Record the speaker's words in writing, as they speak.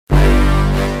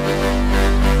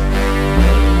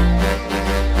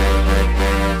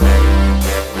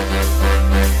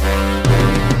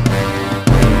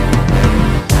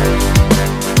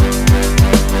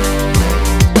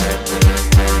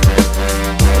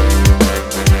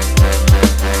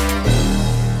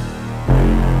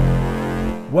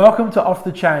Welcome to Off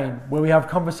the Chain, where we have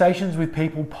conversations with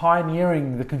people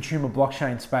pioneering the consumer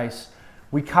blockchain space.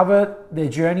 We cover their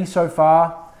journey so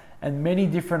far and many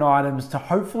different items to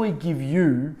hopefully give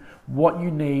you what you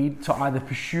need to either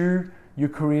pursue your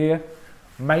career,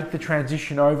 make the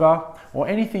transition over, or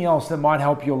anything else that might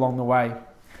help you along the way.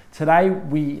 Today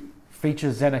we feature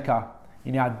Zeneca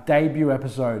in our debut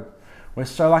episode. We're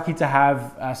so lucky to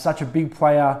have such a big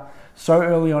player so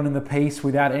early on in the piece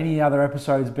without any other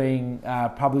episodes being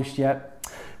published yet.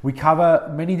 We cover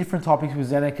many different topics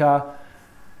with Zeneca,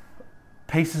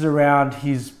 pieces around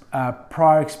his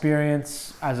prior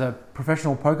experience as a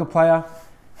professional poker player,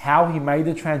 how he made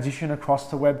the transition across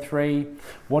to Web3,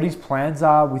 what his plans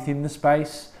are within the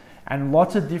space, and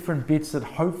lots of different bits that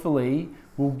hopefully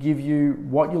will give you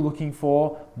what you're looking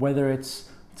for, whether it's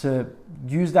to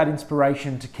use that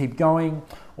inspiration to keep going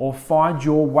or find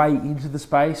your way into the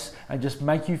space and just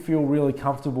make you feel really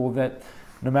comfortable that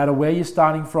no matter where you're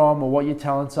starting from or what your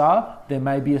talents are, there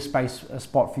may be a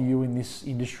spot for you in this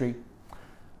industry.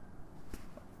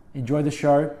 Enjoy the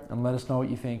show and let us know what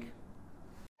you think.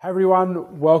 Hey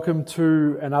everyone, welcome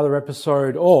to another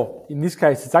episode, or in this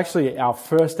case, it's actually our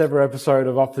first ever episode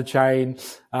of Off the Chain,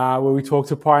 where we talk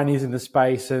to pioneers in the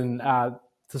space. And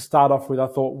to start off with, I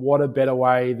thought, what a better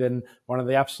way than one of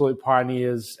the absolute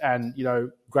pioneers and,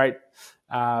 great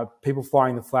people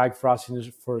flying the flag for us,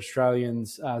 for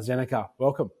Australians, Zeneca.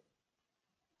 Welcome.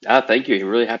 Thank you.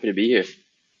 Really happy to be here.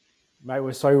 Mate,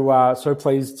 we're so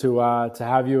pleased to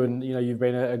have you, and you've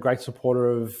been a great supporter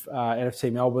of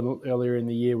NFT Melbourne earlier in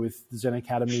the year with the Zen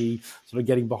Academy, sort of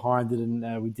getting behind it,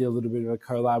 and we did a little bit of a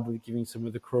collab with giving some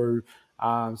of the crew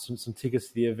some tickets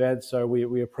to the event. So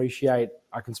we appreciate.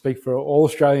 I can speak for all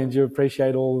Australians. You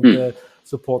appreciate all of the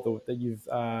support that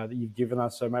you've given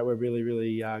us. So mate, we're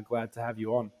really glad to have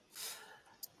you on.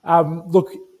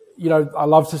 Look. I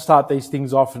love to start these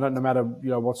things off, and no matter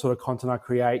what sort of content I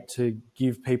create, to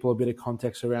give people a bit of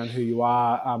context around who you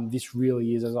are. This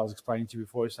really is, as I was explaining to you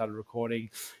before we started recording,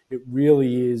 it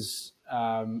really is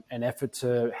an effort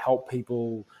to help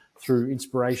people through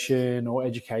inspiration or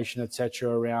education, etc.,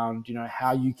 around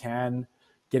how you can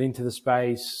get into the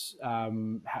space,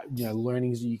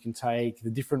 learnings that you can take, the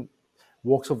different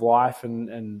walks of life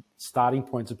and starting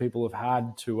points that people have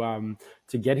had to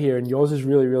get here, and yours is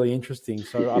really interesting.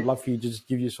 So I'd love for you to just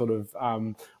give you sort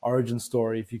of origin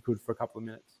story, if you could, for a couple of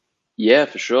minutes. Yeah,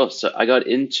 for sure. So I got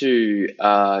into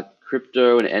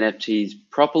crypto and NFTs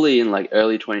properly in like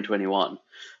early 2021.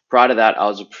 Prior to that, I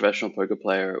was a professional poker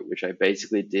player, which I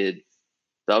basically did.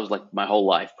 That was like my whole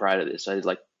life prior to this. I did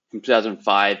like from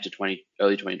 2005 to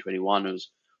early 2021. It was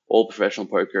all professional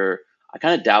poker. I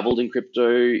kind of dabbled in crypto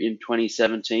in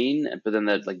 2017, but then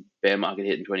the bear market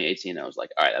hit in 2018. I was like,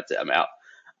 all right, that's it, I'm out.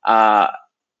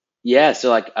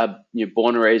 So I'm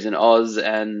born and raised in Oz,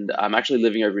 and I'm actually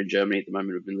living over in Germany at the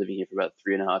moment. I've been living here for about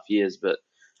 3.5 years, but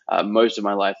most of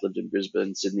my life lived in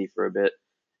Brisbane, Sydney for a bit.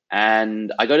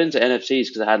 And I got into NFTs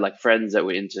because I had friends that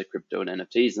were into crypto and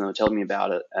NFTs, and they were telling me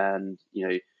about it. And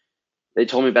they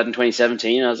told me about it in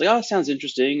 2017, and I was like, oh, it sounds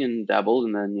interesting, and dabbled,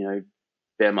 and then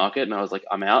bear market, and I was like,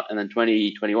 I'm out. And then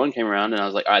 2021 came around, and I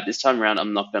was like, all right, this time around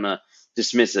I'm not gonna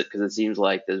dismiss it, because it seems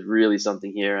like there's really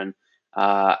something here. And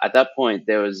at that point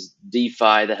there was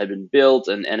DeFi that had been built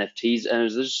and NFTs, and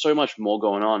there's just so much more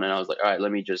going on, and I was like, all right,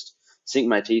 let me just sink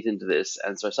my teeth into this.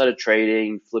 And so I started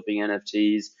trading, flipping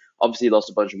NFTs. Obviously lost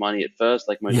a bunch of money at first,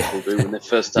 like most people do when they're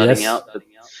first starting out. But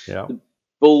the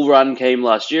bull run came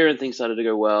last year and things started to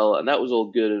go well, and that was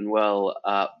all good and well,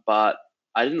 but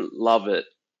I didn't love it.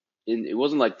 It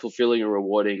wasn't fulfilling or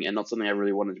rewarding, and not something I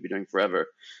really wanted to be doing forever.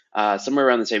 Somewhere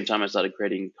around the same time, I started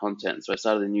creating content. So I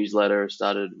started a newsletter,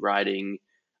 started writing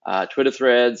Twitter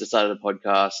threads, I started a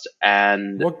podcast.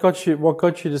 And what got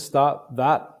you to start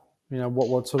that?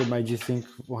 What sort of made you think,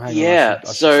 well, hang on, I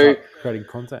should start creating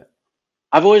content?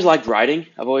 I've always liked writing.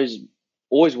 I've always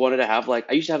wanted to have I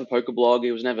used to have a poker blog.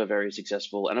 It was never very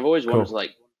successful, and I've always wanted to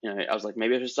I was like,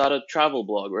 maybe I should start a travel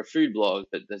blog or a food blog,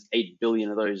 but there's 8 billion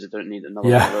of those. I don't need another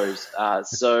one of those. I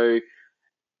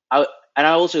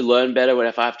also learn better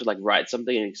if I have to write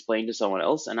something and explain to someone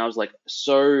else. And I was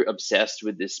so obsessed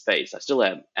with this space. I still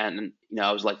am. And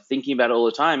I was thinking about it all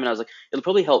the time, and I was like, it'll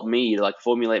probably help me to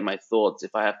formulate my thoughts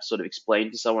if I have to sort of explain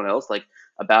to someone else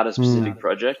about a specific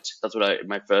project. That's what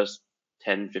my first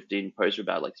 10-15 posts were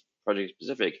about, project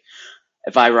specific.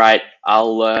 If I write,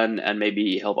 I'll learn and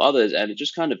maybe help others. And it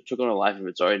just kind of took on a life of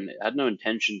its own. I had no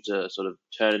intention to sort of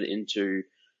turn it into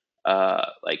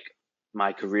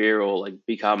my career or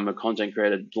become a content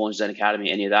creator, launch Zen Academy,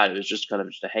 any of that. It was just kind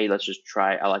of hey, let's just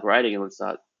try. I like writing, and let's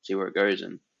see where it goes.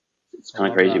 And it's I kind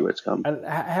of love crazy that. where it's come. And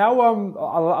how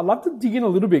I'd love to dig in a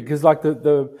little bit because like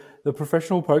the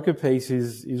professional poker piece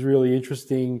is really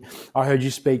interesting. I heard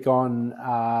you speak on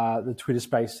the Twitter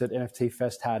space that NFT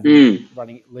Fest had Mm,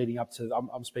 running leading up to.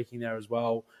 I'm speaking there as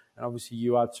well, and obviously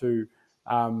you are too.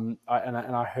 And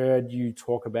I heard you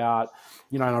talk about,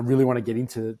 and I really want to get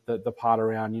into the part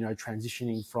around,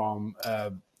 transitioning from,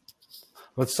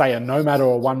 let's say, a nomad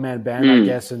or a one man band, I mm.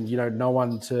 guess, and, no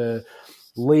one to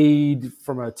lead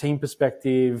from a team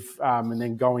perspective, and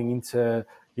then going into,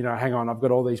 hang on, I've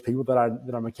got all these people that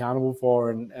I'm accountable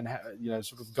for, and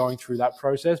sort of going through that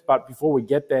process. But before we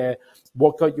get there,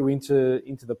 what got you into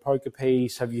the poker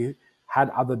piece? Have you had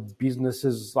other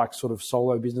businesses, like sort of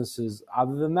solo businesses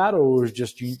other than that, or was it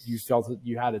just you felt that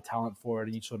you had a talent for it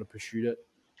and you sort of pursued it?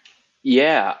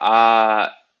 Yeah.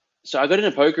 So I got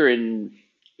into poker it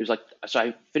was like, so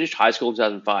I finished high school in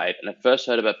 2005, and I first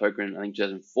heard about poker in, I think,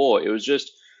 2004. It was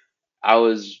just, I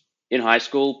was in high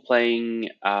school playing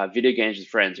video games with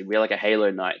friends. We had like a Halo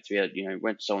night. So we had,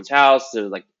 went to someone's house. There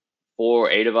was like four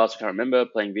or eight of us, I can't remember,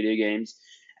 playing video games.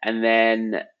 And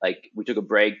then like we took a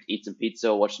break, eat some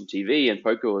pizza, watch some TV, and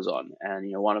poker was on.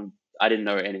 And I didn't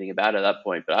know anything about it at that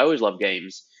point, but I always loved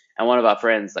games. And one of our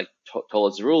friends like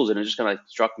told us the rules, and it just kind of like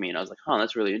struck me, and I was like, "Huh,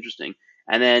 that's really interesting."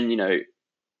 And then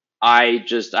I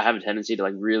have a tendency to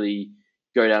like really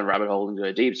go down rabbit hole and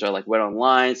go deep. So I like went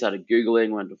online, started Googling,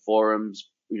 went to forums,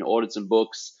 ordered some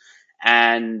books,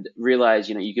 and realized,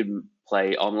 you could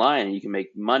play online and you can make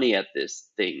money at this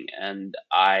thing. And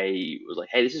I was like,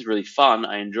 hey, this is really fun.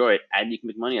 I enjoy it, and you can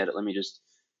make money at it. Let me just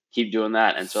keep doing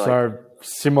that. And so like So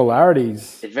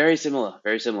similarities. it's very similar,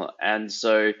 very similar. And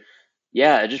so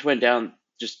yeah, I just went down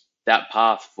just that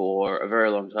path for a very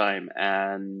long time,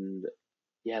 and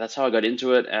yeah, that's how I got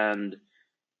into it. And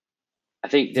I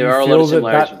think Do there you are a lot of feel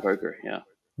that similarities with that poker. Yeah.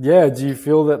 Yeah, do you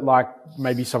feel that like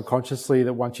maybe subconsciously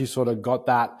that once you sort of got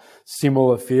that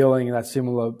similar feeling, that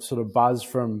similar sort of buzz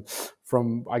from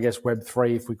I guess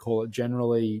Web3, if we call it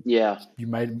generally, Yeah. you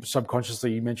made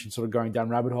subconsciously, you mentioned sort of going down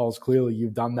rabbit holes. Clearly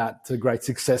you've done that to great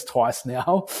success twice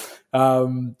now.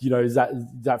 Does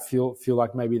that feel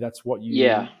like maybe that's what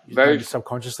Yeah. you Very, maybe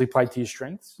subconsciously played to your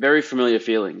strengths? very familiar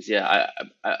feelings. Yeah.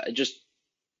 I just,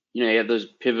 you have those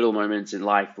pivotal moments in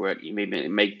life where you maybe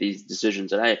make these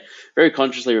decisions. And I very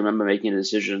consciously remember making a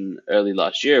decision early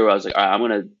last year where I was like, all right, I'm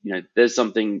going to, there's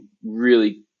something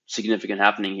really significant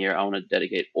happening here. I want to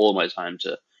dedicate all my time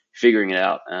to figuring it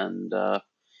out. And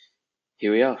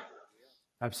here we are.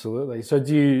 Absolutely. So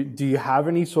do you have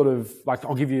any sort of like,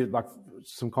 I'll give you like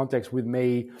some context with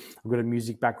me. I've got a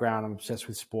music background. I'm obsessed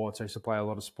with sports. I used to play a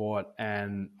lot of sport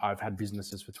and I've had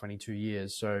businesses for 22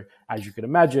 years. So as you could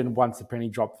imagine, once the penny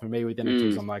dropped for me with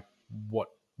NFTs, Mm, I'm like, what,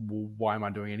 why am I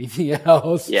doing anything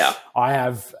else? yeah. I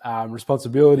have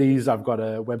responsibilities. I've got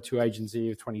a Web2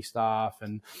 agency of 20 staff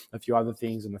and a few other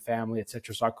things and a family,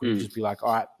 etc. So I couldn't Mm, just be like,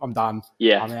 all right, I'm done.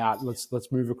 yeah. I'm out.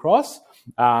 Let's move across.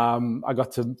 I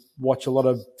got to watch a lot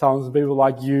of talented people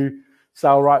like you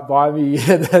sail right by me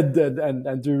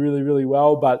and do really, really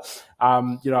well. But,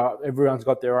 everyone's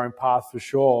got their own path for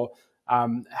sure.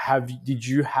 Did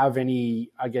you have any,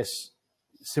 I guess,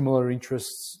 similar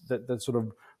interests that sort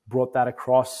of brought that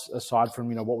across aside from,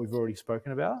 what we've already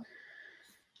spoken about?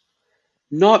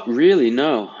 Not really,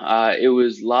 no. It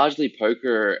was largely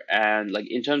poker, and like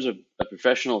in terms of a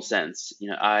professional sense,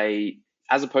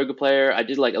 as a poker player, I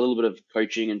did like a little bit of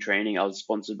coaching and training. I was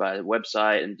sponsored by a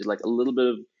website and did like a little bit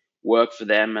of work for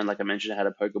them. And like I mentioned, I had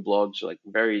a poker blog, so like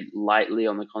very lightly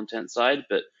on the content side,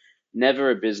 but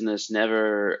never a business,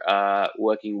 never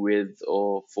working with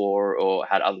or for or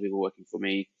had other people working for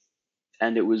me.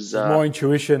 And it was Just more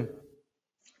intuition.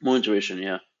 more intuition,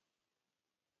 yeah.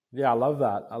 Yeah, I love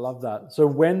that. I love that. So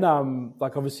when,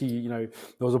 like obviously, there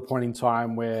was a point in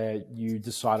time where you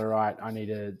decided, all right, I need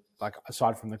to, like,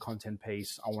 aside from the content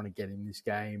piece, I want to get in this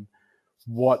game.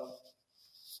 What,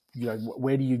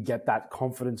 where do you get that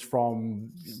confidence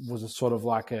from? Was it sort of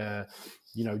like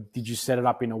did you set it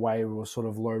up in a way where it was sort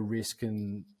of low risk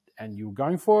and you were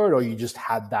going for it, or you just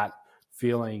had that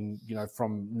feeling,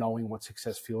 from knowing what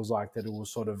success feels like, that it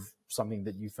was sort of something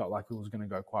that you felt like it was going to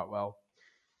go quite well?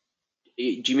 Do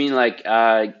you mean like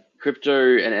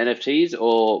crypto and NFTs,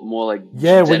 or more like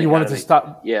Yeah, when Zen you wanted to Academy?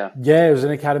 start, Yeah. yeah, it was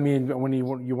an academy, and when you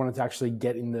wanted to actually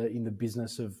get in the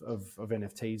business of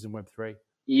NFTs and Web three.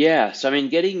 Yeah. So I mean,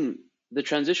 getting the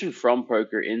transition from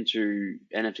poker into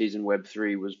NFTs and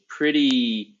Web3 was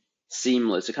pretty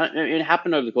seamless. It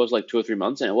happened over the course of like 2 or 3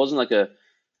 months, and it wasn't like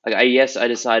I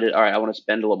decided, all right, I want to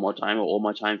spend a lot more time or all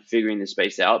my time figuring this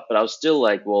space out, but I was still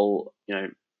like, well,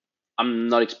 I'm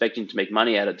not expecting to make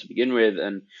money at it to begin with,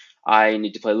 and I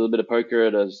need to play a little bit of poker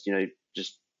as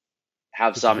just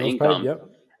have Get your some bills paid. income. Yep.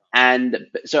 And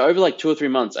so over like 2 or 3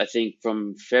 months, I think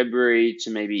from February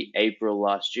to maybe April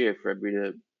last year,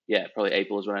 probably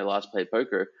April is when I last played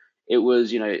poker. It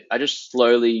was, I just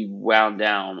slowly wound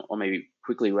down, or maybe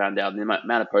quickly wound down the amount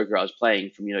of poker I was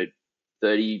playing from,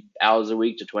 30 hours a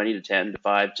week to 20 to 10 to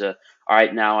 5 to, all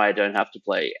right, now I don't have to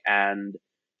play. And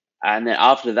then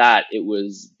after that, it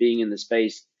was being in the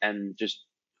space and just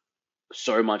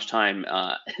so much time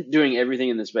doing everything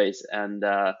in the space. And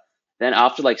then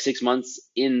after like 6 months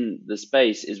in the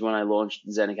space is when I launched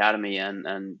Zen Academy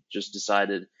and just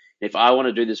decided if I want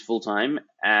to do this full time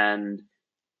and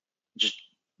just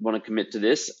want to commit to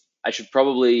this, I should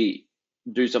probably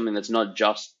do something that's not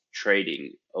just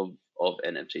trading of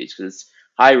NFTs because it's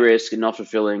high risk and not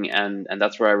fulfilling, and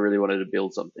that's where I really wanted to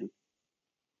build something.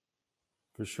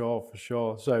 For sure, for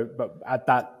sure. So, but at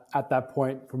that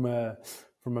point, from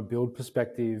a build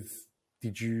perspective,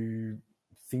 did you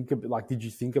think about?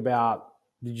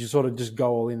 Did you sort of just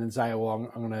go all in and say,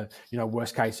 well, I'm gonna,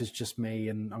 worst case, it's just me,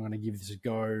 and I'm gonna give this a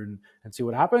go and see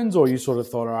what happens, or you sort of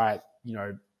thought, all right,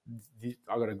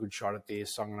 I got a good shot at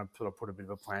this, so I'm gonna sort of put a bit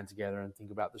of a plan together and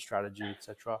think about the strategy,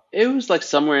 etc. It was like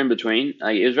somewhere in between.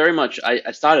 Like, it was very much.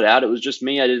 I started out. It was just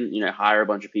me. I didn't, hire a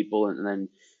bunch of people and then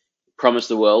promise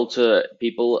the world to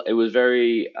people. It was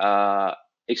very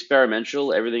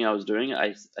experimental. Everything I was doing,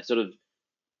 I sort of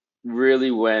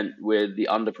really went with the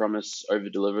under promise over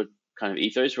deliver kind of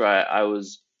ethos, where I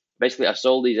was basically I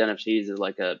sold these NFTs as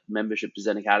like a membership to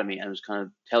Zen Academy, and was kind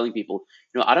of telling people,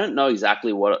 I don't know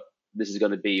exactly what this is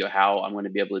going to be or how I'm going to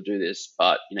be able to do this,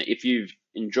 but if you've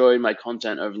enjoyed my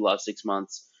content over the last 6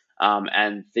 months,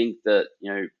 and think that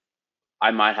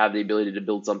I might have the ability to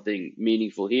build something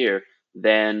meaningful here,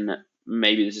 then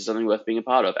maybe this is something worth being a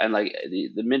part of. And like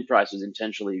the mint price was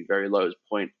intentionally very low, it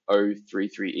was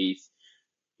 0.033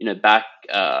 ETH. Back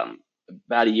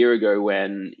about a year ago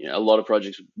when a lot of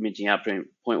projects were minting out between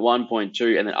 0.1,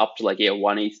 0.2, and then up to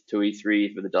 1 ETH, 2 ETH, 3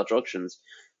 ETH for the Dutch auctions.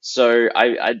 So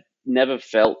I never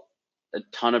felt a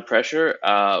ton of pressure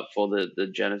for the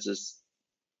Genesis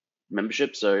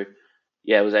membership. So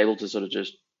yeah, I was able to sort of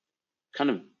just kind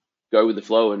of go with the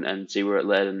flow and see where it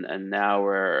led. And now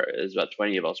there's about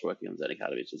 20 of us working on Zen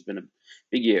Academy. So it's been a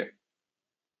big year.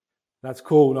 That's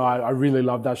cool. No, I really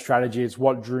love that strategy. It's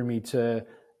what drew me to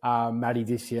Maddie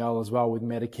DCL as well with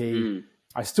MetaKey.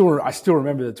 I still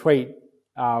remember the tweet,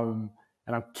 and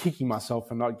I'm kicking myself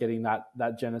for not getting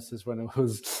that Genesis when it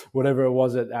was whatever it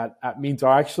was at Mint.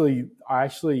 I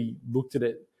actually looked at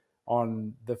it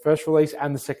on the first release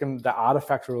and the second, the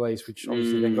Artifact release, which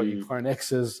obviously then got you Clone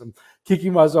X's. I'm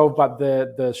kicking myself, but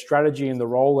the strategy and the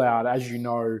rollout, as you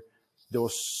know, there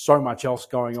was so much else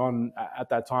going on at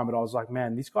that time. But I was like,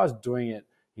 man, this guy's doing it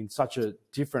in such a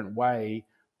different way,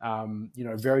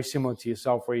 very similar to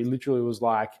yourself, where he literally was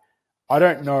like, I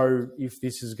don't know if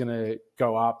this is going to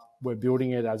go up. We're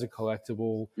building it as a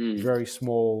collectible, very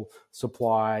small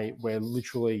supply. We're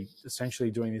literally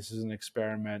essentially doing this as an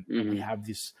experiment, and we have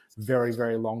this very,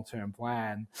 very long-term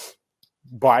plan.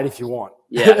 Buy it if you want.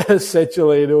 Yeah.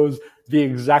 Essentially, it was the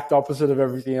exact opposite of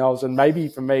everything else. And maybe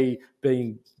for me,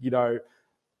 being,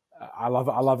 I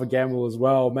love a gamble as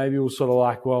well. Maybe it was sort of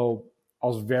like, well, I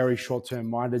was very short-term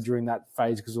minded during that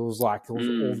phase because it was like there was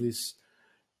all this,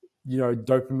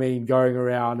 dopamine going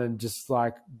around and just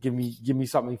like give me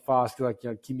something fast,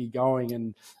 keep me going.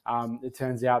 And it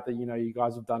turns out that you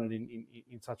guys have done it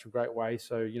in such a great way.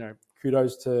 So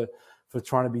kudos for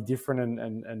trying to be different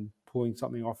and pulling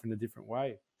something off in a different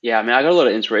way. Yeah, I mean, I got a lot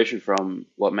of inspiration from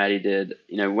what Maddie did.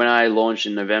 When I launched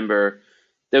in November,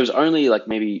 there was only like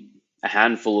maybe a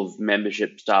handful of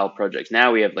membership style projects.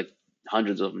 Now we have like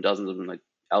hundreds of them, dozens of them, like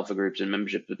alpha groups and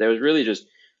memberships. But there was really just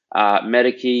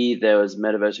MetaKey, there was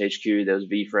Metaverse HQ, there was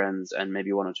VFriends, and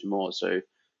maybe one or two more. So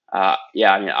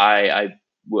yeah, I mean, I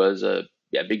was a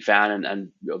big fan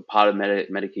and part of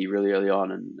MetaKey really early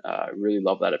on, and really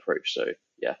love that approach. So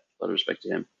yeah, a lot of respect to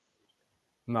him.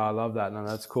 No, I love that. No,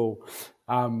 that's cool.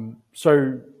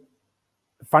 So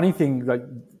funny thing,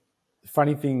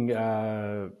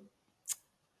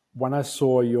 when I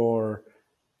saw your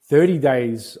 30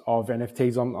 days of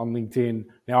NFTs on LinkedIn,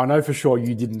 now I know for sure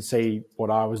you didn't see what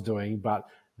I was doing, but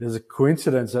there's a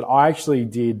coincidence that I actually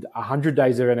did 100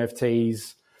 days of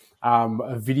NFTs,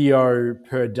 a video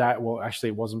per day. Well, actually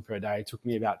it wasn't per day. It took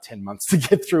me about 10 months to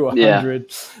get through 100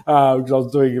 because I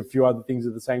was doing a few other things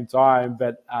at the same time.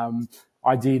 But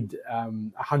I did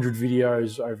 100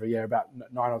 videos over about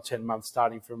 9 or 10 months,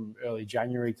 starting from early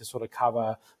January, to sort of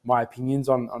cover my opinions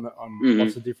on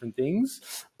lots of different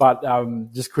things. But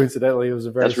just coincidentally, it was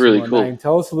a very That's really similar cool. name.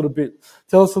 Tell us a little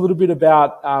bit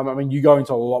about. I mean, you go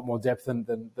into a lot more depth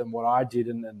than what I did,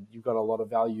 and you've got a lot of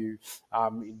value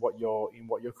in what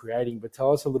you're creating. But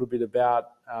tell us a little bit about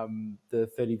the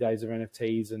 30 days of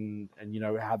NFTs and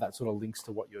how that sort of links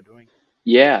to what you're doing.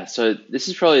 Yeah, so this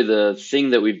is probably the thing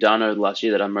that we've done over the last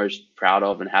year that I'm most proud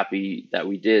of and happy that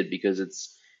we did, because it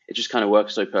just kind of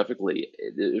works so perfectly.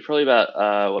 It's probably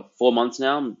about 4 months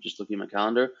now. I'm just looking at my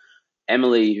calendar.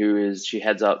 Emily, she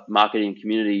heads up marketing and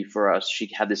community for us, she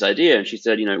had this idea and she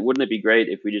said, wouldn't it be great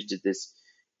if we just did this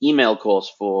email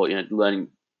course for, learning,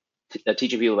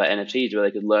 teaching people about NFTs where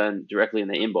they could learn directly in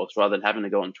their inbox rather than having to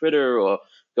go on Twitter or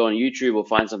go on YouTube or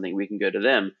find something we can go to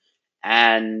them.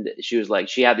 And she was like,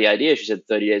 she had the idea. She said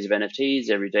 30 days of NFTs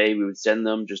every day. We would send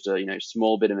them just a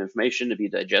small bit of information to be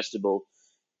digestible.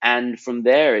 And from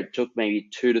there, it took maybe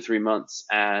 2 to 3 months,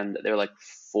 and there were like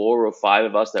 4 or 5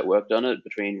 of us that worked on it,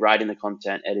 between writing the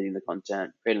content, editing the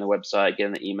content, creating the website,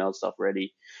 getting the email stuff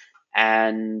ready.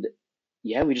 And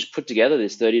yeah, we just put together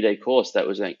this 30-day course that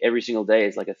was like every single day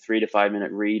is like a 3 to 5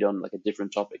 minute read on like a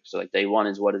different topic. So like day one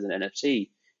is what is an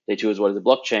NFT, day two is what is a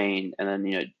blockchain, and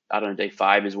then I don't know, day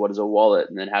five is what is a wallet,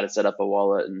 and then how to set up a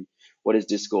wallet, and what is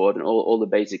Discord, and all the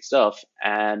basic stuff.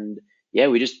 And yeah,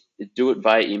 we just do it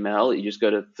via email. You just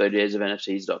go to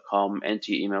 30daysofnfts.com,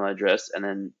 enter your email address, and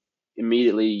then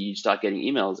immediately you start getting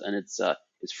emails, and it's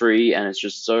free, and it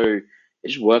just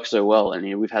works so well.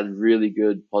 And we've had really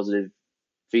good positive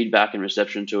feedback and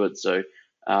reception to it. So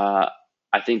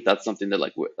I think that's something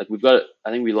that we've got.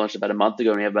 I think we launched about a month ago,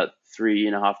 and we have about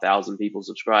 3,500 people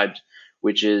subscribed,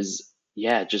 which is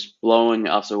just blowing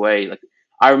us away. Like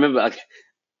I remember,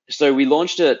 so we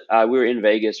launched it. We were in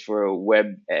Vegas for a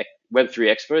Web3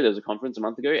 Expo. There was a conference a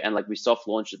month ago, and we soft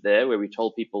launched it there, where we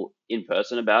told people in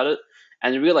person about it,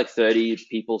 and we got like 30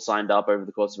 people signed up over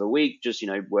the course of a week, just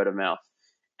word of mouth.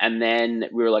 And then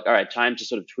we were like, all right, time to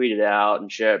sort of tweet it out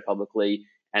and share it publicly.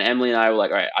 And Emily and I were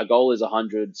like, all right, our goal is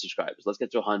 100 subscribers. Let's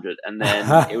get to 100. And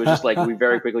then it was just like we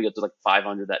very quickly got to like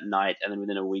 500 that night, and then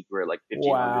within a week we were at like 1,500.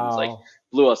 Wow. It's like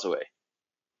blew us away.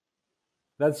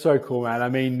 That's so cool, man. I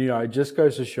mean, it just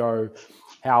goes to show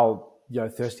how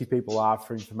thirsty people are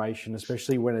for information,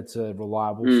 especially when it's a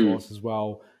reliable source as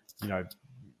well.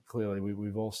 Clearly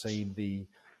we've all seen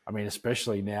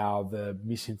especially now, the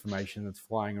misinformation that's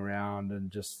flying around, and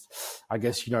just, I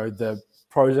guess, the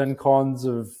pros and cons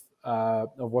of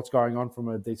what's going on from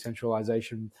a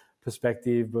decentralization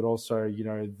perspective, but also,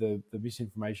 the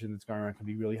misinformation that's going around can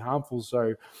be really harmful.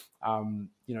 So,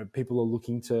 people are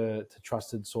looking to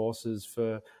trusted sources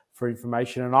for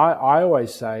information. And I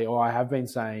always say, or I have been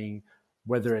saying,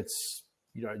 whether it's,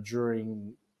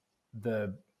 during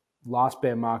the last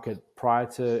bear market prior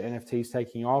to NFTs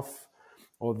taking off,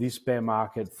 or this bear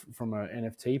market from an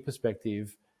NFT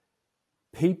perspective,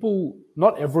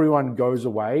 not everyone goes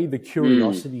away. The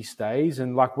curiosity stays.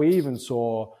 And like we even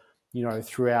saw,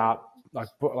 throughout,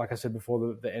 like I said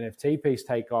before, the NFT piece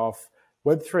take off,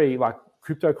 Web3, like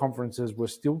crypto conferences were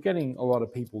still getting a lot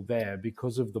of people there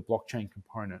because of the blockchain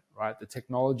component, right? The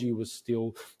technology was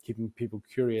still keeping people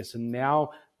curious. And now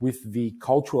with the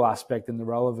cultural aspect and the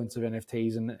relevance of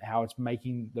NFTs and how it's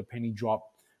making the penny drop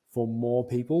for more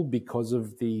people because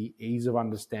of the ease of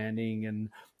understanding and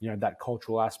that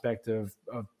cultural aspect of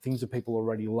things that people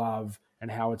already love,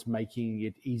 and how it's making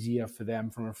it easier for them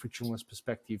from a frictionless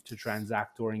perspective to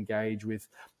transact or engage with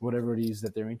whatever it is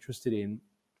that they're interested in.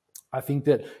 I think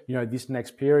that this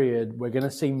next period we're going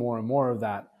to see more and more of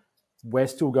that. We're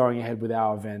still going ahead with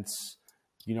our events.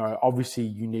 Obviously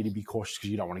you need to be cautious because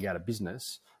you don't want to go out of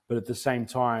business, but at the same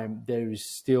time there is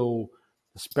still,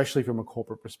 especially from a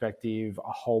corporate perspective,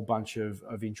 a whole bunch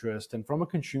of interest. And from a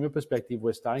consumer perspective,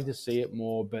 we're starting to see it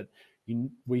more, but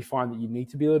we find that you need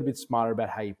to be a little bit smarter about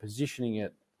how you're positioning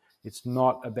it. It's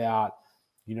not about,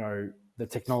 the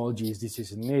technology is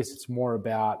this and this. It's more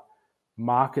about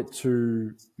market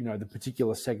to, the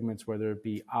particular segments, whether it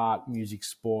be art, music,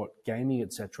 sport, gaming,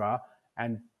 etc.,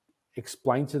 and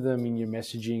explain to them in your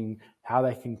messaging how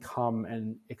they can come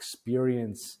and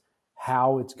experience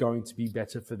how it's going to be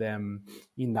better for them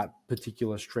in that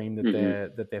particular stream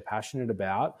that they're passionate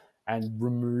about, and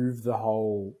remove the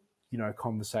whole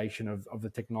conversation of the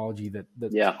technology that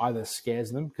either scares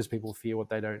them because people fear what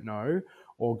they don't know,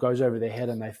 or goes over their head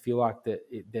and they feel like that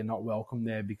they're not welcome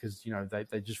there because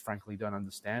they just frankly don't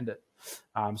understand it.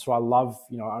 So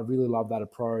I really love that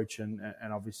approach, and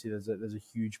obviously there's a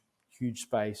huge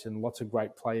space and lots of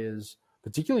great players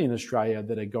particularly in Australia,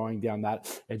 that are going down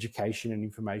that education and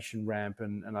information ramp.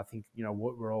 And I think,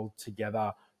 we're all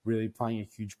together really playing a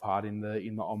huge part in the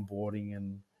onboarding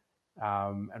and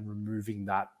removing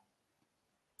that,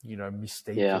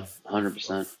 mystique Yeah, of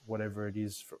 100%. whatever it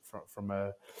is from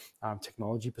a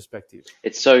technology perspective.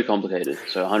 It's so complicated.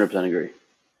 So 100% agree.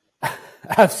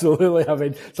 Absolutely. I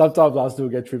mean, sometimes I still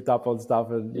get tripped up on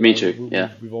stuff, and Me too.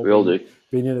 Yeah, we've all we all do.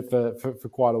 been in it for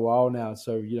quite a while now.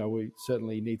 So we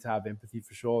certainly need to have empathy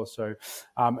for sure. So,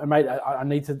 and mate, I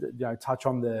need to touch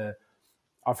on the.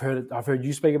 I've heard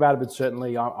you speak about it, but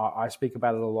certainly I speak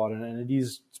about it a lot, and it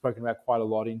is spoken about quite a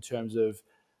lot in terms of.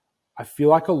 I feel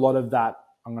like a lot of that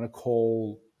I'm going to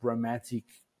call romantic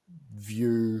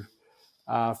view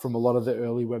from a lot of the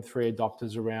early Web3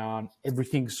 adopters around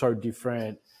everything's so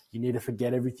different. You need to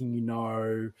forget everything you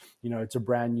know. It's a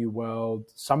brand new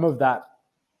world. Some of that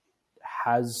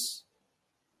has,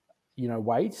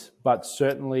 weight, but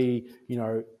certainly,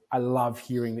 I love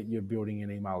hearing that you're building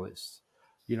an email list.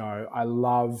 I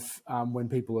love when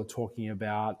people are talking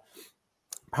about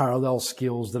parallel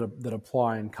skills that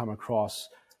apply and come across.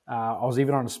 I was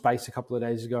even on a space a couple of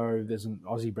days ago. There's an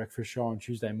Aussie breakfast show on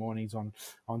Tuesday mornings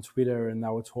on Twitter, and they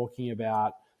were talking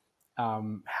about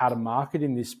how to market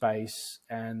in this space.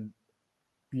 And,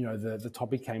 the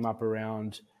topic came up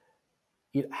around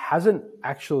it hasn't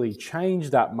actually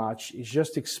changed that much. It's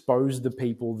just exposed the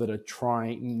people that are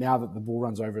trying, now that the bull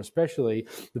runs over, especially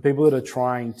the people that are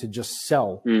trying to just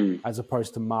sell as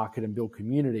opposed to market and build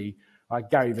community. Like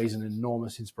Gary Vee's an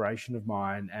enormous inspiration of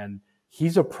mine, and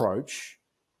his approach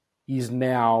is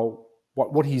now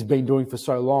what he's been doing for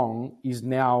so long is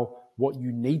now what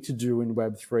you need to do in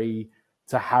Web3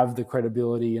 to have the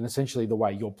credibility and essentially the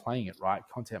way you're playing it, right?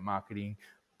 Content marketing,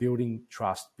 building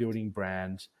trust, building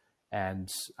brand,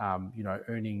 and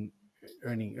earning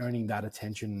that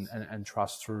attention and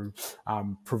trust through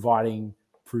providing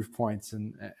proof points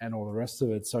and all the rest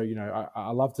of it. So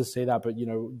I love to see that. But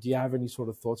do you have any sort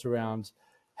of thoughts around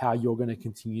how you're going to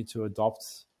continue to adopt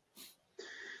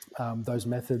those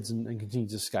methods and continue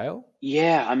to scale?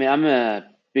 Yeah, I mean, I'm a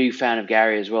big fan of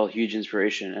Gary as well, huge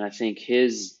inspiration. And I think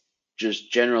his just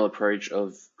general approach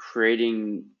of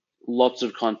creating lots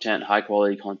of content, high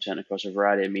quality content across a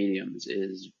variety of mediums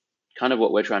is kind of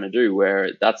what we're trying to do,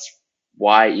 where that's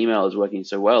why email is working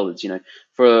so well. It's,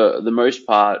 for the most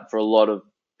part, for a lot of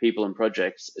people and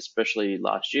projects, especially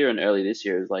last year and early this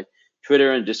year, is like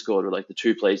Twitter and Discord are like the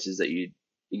two places that you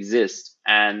exist.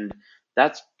 And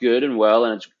that's good and well.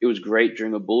 And it was great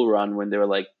during a bull run when there were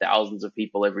like thousands of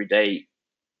people every day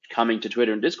coming to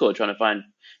Twitter and Discord trying to find.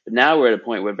 But now we're at a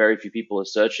point where very few people are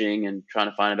searching and trying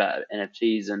to find about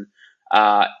NFTs. And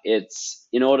it's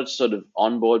in order to sort of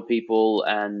onboard people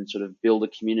and sort of build a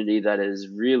community that is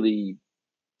really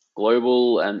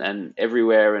global and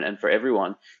everywhere and for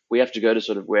everyone, we have to go to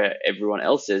sort of where everyone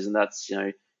else is. And that's,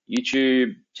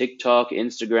 YouTube, TikTok,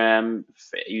 Instagram,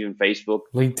 even Facebook,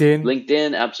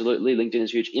 LinkedIn, absolutely. LinkedIn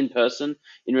is huge. In person,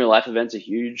 in real life events are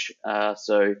huge.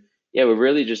 So yeah, we're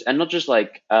really just, and not just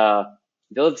like the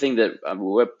other thing that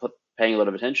we're paying a lot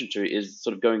of attention to is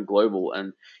sort of going global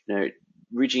and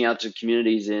reaching out to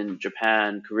communities in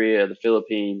Japan, Korea, the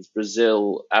Philippines,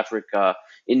 Brazil, Africa,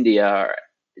 India,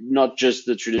 not just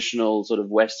the traditional sort of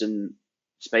Western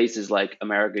spaces like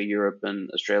America, Europe, and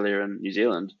Australia, and New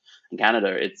Zealand, and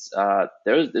Canada. It's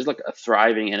there's like a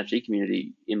thriving NFT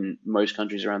community in most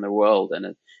countries around the world, and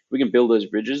if we can build those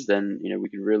bridges, then we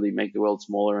can really make the world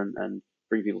smaller and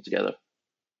bring people together.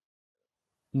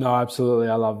 No, absolutely.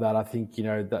 I love that. I think,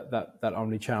 that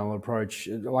omni-channel approach,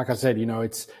 like I said,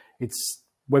 it's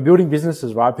we're building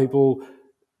businesses, right? People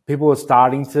are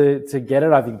starting to get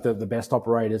it. I think that the best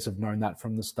operators have known that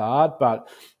from the start, but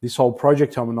this whole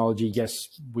project terminology,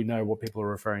 yes, we know what people are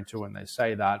referring to when they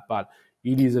say that, but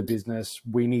it is a business.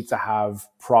 We need to have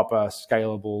proper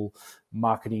scalable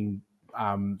marketing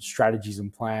strategies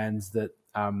and plans that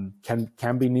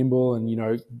can be nimble, and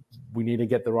we need to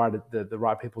get the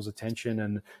right people's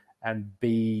attention and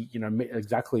be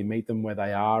meet them where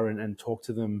they are and talk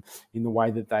to them in the way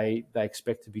that they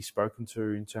expect to be spoken to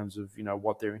in terms of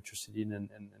what they're interested in and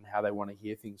how they want to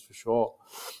hear things, for sure.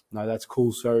 No, that's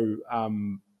cool. So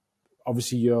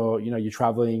obviously you're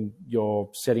traveling, you're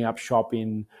setting up shop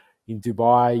in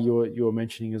Dubai, you were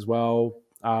mentioning as well.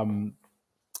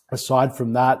 Aside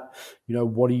from that,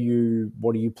 what are you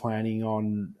planning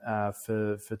on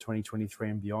for 2023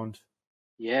 and beyond?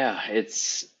 Yeah,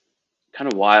 it's kind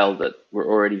of wild that we're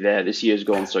already there. This year's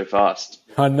gone so fast.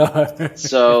 I know.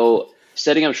 So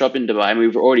setting up shop in Dubai, I mean,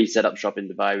 we've already set up shop in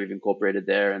Dubai. We've incorporated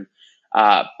there, and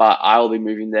but I'll be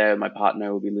moving there. My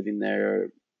partner will be living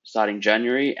there starting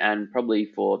January, and probably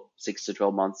for 6 to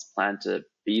 12 months, plan to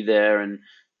be there and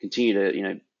continue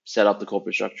to, set up the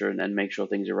corporate structure and make sure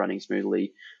things are running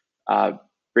smoothly. Uh,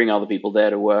 Bring other people there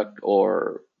to work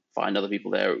or find other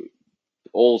people there,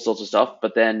 all sorts of stuff.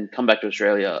 But then come back to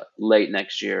Australia late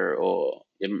next year, or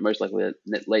most likely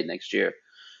late next year,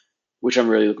 which I'm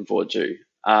really looking forward to.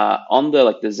 On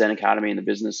the Zen Academy and the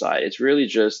business side, it's really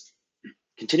just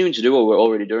continuing to do what we're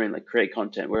already doing, like create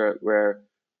content. We're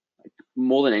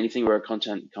more than anything, we're a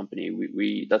content company.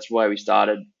 We That's why we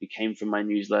started. We came from my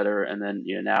newsletter, and then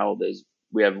now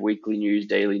we have weekly news,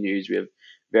 daily news. We have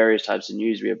various types of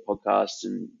news. We have podcasts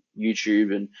and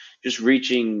YouTube, and just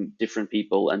reaching different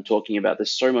people and talking about.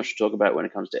 There's so much to talk about when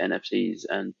it comes to NFTs,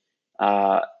 and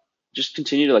uh, just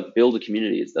continue to like build a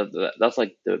community. That's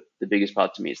like the biggest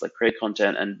part to me. It's like create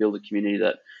content and build a community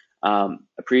that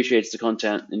appreciates the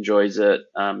content, enjoys it,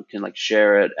 can like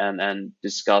share it and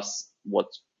discuss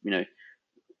what's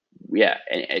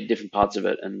different parts of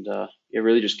it, and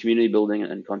really just community building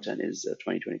and content is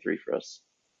 2023 for us.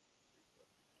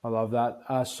 I love that.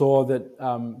 I saw that,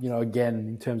 again,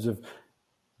 in terms of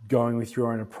going with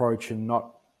your own approach and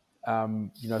not,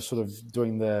 sort of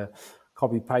doing the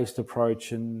copy paste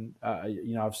approach. And,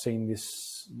 I've seen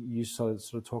this, you sort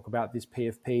of talk about this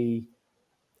PFP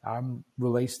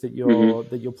release that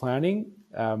Hmm. you're planning.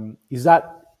 Is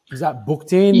that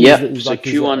booked in? Yep. So Is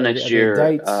Q1 are next there year,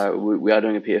 dates? we are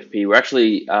doing a PFP. We're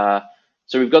actually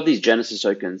so we've got these Genesis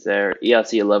tokens. They're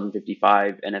ERC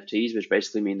 1155 NFTs, which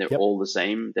basically mean they're Yep. all the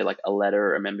same. They're like a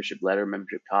letter, a membership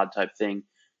card type thing.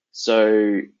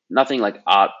 So nothing like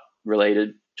art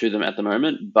related to them at the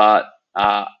moment. But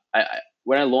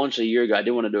when I launched a year ago, I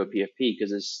didn't want to do a PFP because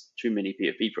there's too many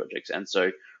PFP projects, and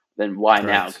so then why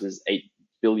now? Because Correct. there's 8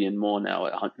 billion more now,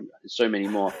 100, so many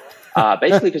more.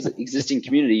 Basically, because the existing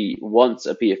community wants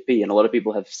a PFP, and a lot of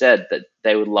people have said that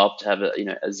they would love to have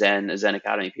a Zen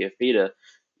Academy PFP to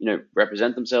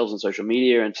represent themselves on social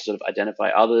media and to sort of identify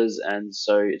others. And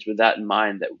so it's with that in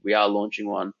mind that we are launching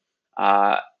one.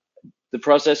 Uh, the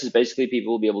process is basically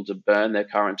people will be able to burn their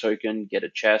current token, get a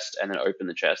chest, and then open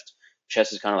the chest.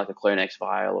 Chest is kind of like a CloneX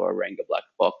file or a Ranga black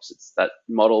box. It's that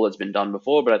model that's been done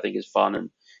before, but I think is fun and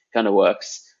kind of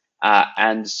works.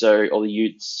 And so all the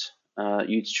Utes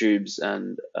tubes,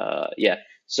 and yeah.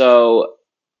 So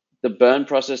the burn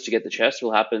process to get the chest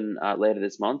will happen later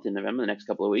this month in November, the next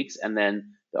couple of weeks, and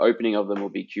then the opening of them will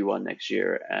be Q1 next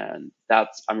year, and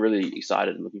I'm really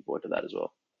excited and looking forward to that as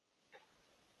well.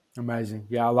 Amazing.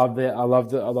 Yeah, I love that. I love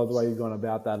the way you've gone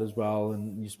about that as well.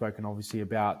 And you've spoken obviously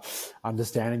about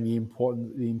understanding the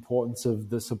importance of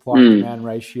the supply and Mm, demand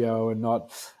ratio, and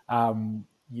not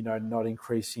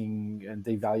increasing and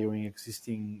devaluing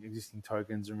existing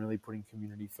tokens, and really putting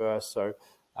community first. So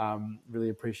really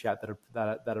appreciate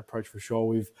that approach for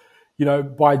sure.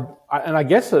 I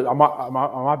guess I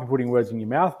might be putting words in your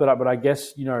mouth, but I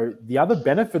guess the other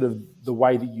benefit of the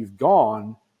way that you've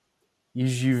gone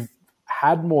is you've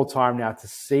had more time now to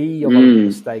see a lot of the mm,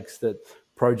 mistakes that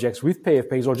projects with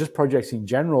PFPs or just projects in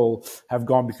general have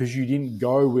gone, because you didn't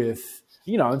go with,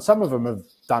 and some of them have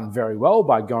done very well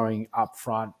by going up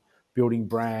front, building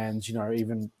brands,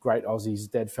 even great Aussies,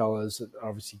 Deadfellas,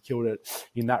 obviously killed it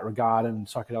in that regard, and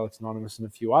Psychedelics Anonymous and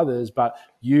a few others. But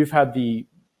you've had the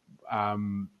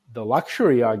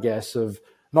luxury, I guess, of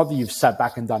not that you've sat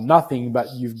back and done nothing, but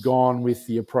you've gone with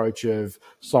the approach of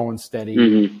slow and steady.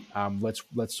 mm.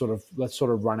 Let's sort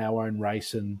of run our own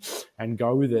race and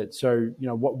go with it. So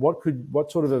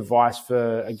what sort of advice,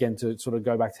 for again, to sort of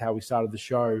go back to how we started the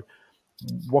show,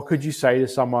 what could you say to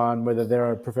someone, whether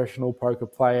they're a professional poker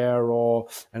player or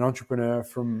an entrepreneur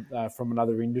from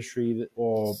another industry,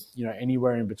 or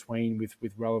anywhere in between with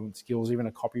relevant skills, even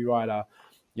a copywriter,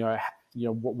 you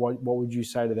know what would you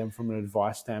say to them from an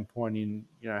advice standpoint in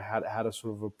how to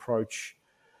sort of approach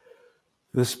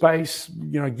the space,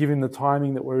 given the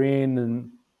timing that we're in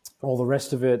and all the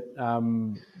rest of it?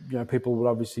 People would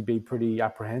obviously be pretty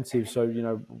apprehensive. So,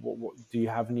 do you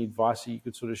have any advice that you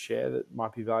could sort of share that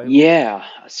might be valuable? Yeah,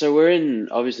 so we're in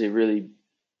obviously a really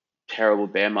terrible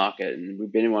bear market, and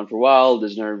we've been in one for a while.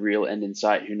 There's no real end in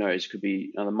sight. Who knows? Could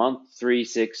be another month, three,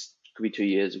 six, could be 2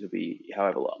 years, it could be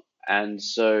however long. And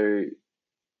so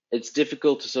it's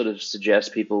difficult to sort of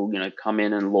suggest people, come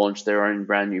in and launch their own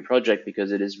brand new project,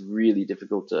 because it is really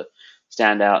difficult to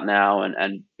stand out now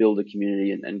and build a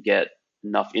community and get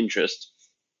enough interest.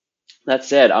 That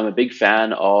said, I'm a big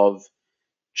fan of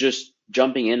just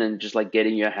jumping in and just like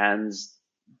getting your hands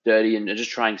dirty and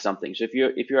just trying something. So if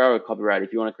you are a copywriter,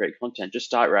 if you want to create content, just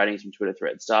start writing some Twitter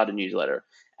threads, start a newsletter.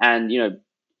 And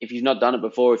if you've not done it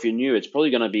before, if you're new, it's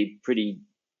probably going to be pretty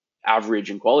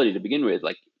average in quality to begin with.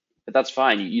 Like but that's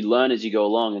fine. You learn as you go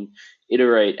along and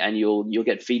iterate, and you'll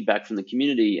get feedback from the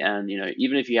community. And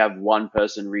even if you have one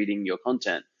person reading your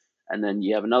content, and then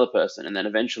you have another person, and then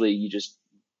eventually you just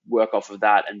work off of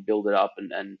that and build it up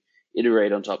and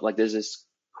iterate on top. Like there's this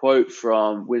quote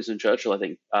from Winston Churchill, I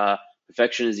think,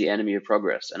 perfection is the enemy of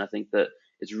progress. And I think that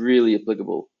it's really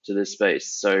applicable to this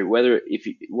space. So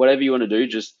whatever you want to do,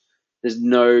 just there's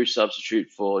no substitute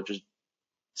for just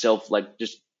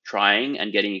just trying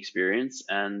and getting experience.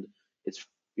 And it's,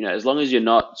 as long as you're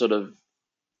not sort of,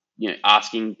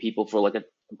 asking people for like a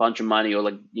bunch of money, or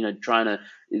like, trying to,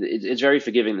 it's very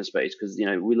forgiving, the space, because,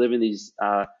 we live in these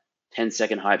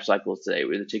 10-second hype cycles today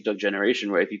with the TikTok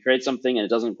generation, where if you create something and it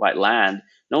doesn't quite land,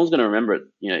 no one's going to remember it,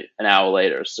 an hour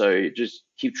later. So just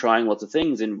keep trying lots of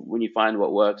things. And when you find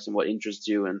what works and what interests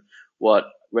you and what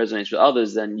resonates with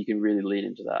others, then you can really lean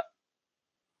into that.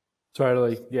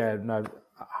 Totally. Yeah, no,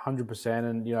 100%.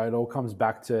 And, it all comes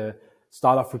back to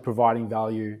start off with providing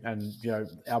value. And,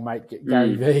 our mate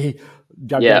Gary Vee,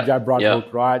 jab right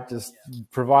hook, right? Just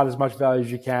provide as much value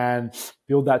as you can,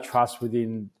 build that trust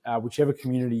within whichever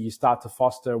community you start to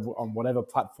foster on whatever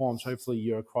platforms. Hopefully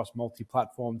you're across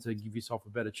multi-platform to give yourself a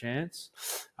better chance.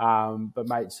 But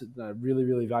mate, it's really,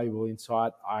 really valuable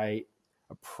insight. I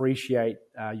appreciate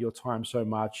your time so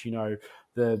much.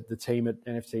 The team at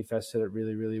NFT Fest said it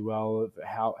really, really well,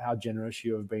 how generous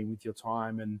you have been with your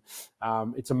time. And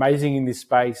it's amazing in this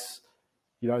space,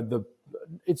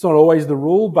 it's not always the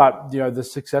rule, but, the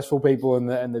successful people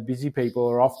and the busy people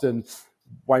are often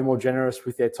way more generous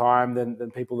with their time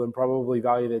than people that probably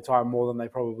value their time more than they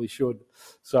probably should.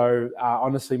 So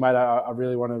honestly, mate, I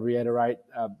really want to reiterate,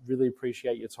 really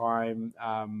appreciate your time.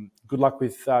 Good luck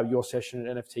with your session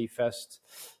at NFT Fest.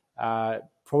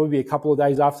 Probably be a couple of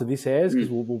days after this airs, because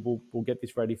we'll get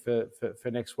this ready for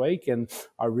next week. And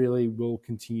I really will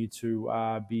continue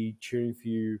to be cheering for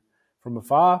you from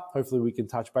afar. Hopefully we can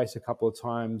touch base a couple of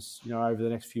times, over the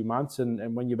next few months.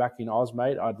 And when you're back in Oz,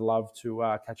 mate, I'd love to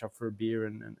catch up for a beer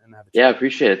and have a chat. Yeah, I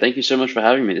appreciate it. Thank you so much for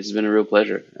having me. This has been a real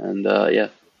pleasure. And yeah.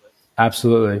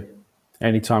 Absolutely.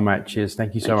 Anytime, mate. Cheers.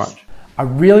 Thank you so much. I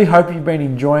really hope you've been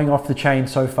enjoying Off the Chain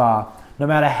so far. No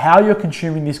matter how you're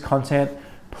consuming this content,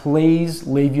 please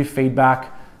leave your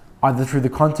feedback either through the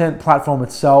content platform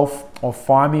itself, or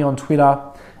find me on Twitter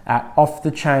at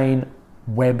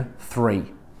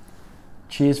offthechainweb3.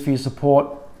 Cheers for your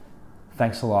support.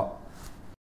 Thanks a lot.